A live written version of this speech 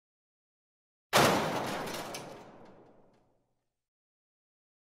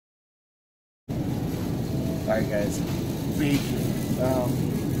Alright guys, bacon.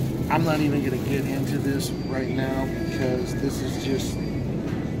 I'm not even going to get into this right now because this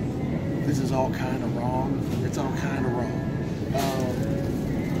is all kind of wrong. It's all kind of wrong.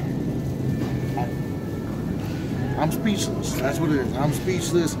 I'm speechless. That's what it is. I'm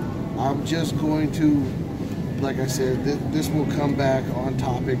speechless. I'm just going to, like I said, this will come back on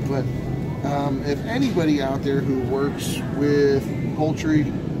topic, but if anybody out there who works with poultry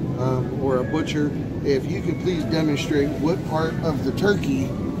or a butcher, if you could please demonstrate what part of the turkey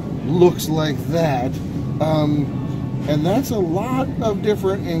looks like that. And that's a lot of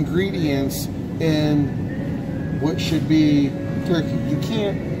different ingredients in what should be turkey. You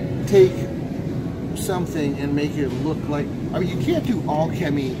can't take something and make it look like, I mean, you can't do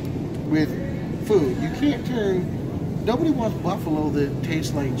alchemy with food. You can't turn, nobody wants buffalo that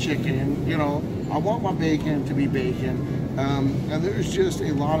tastes like chicken. You know, I want my bacon to be bacon. And there's just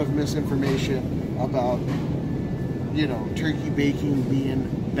a lot of misinformation about, you know, turkey baking being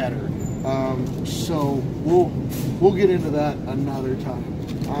better. So we'll get into that another time.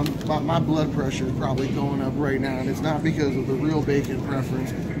 My blood pressure is probably going up right now, and it's not because of the real bacon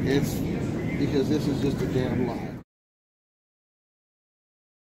preference. It's because this is just a damn lie.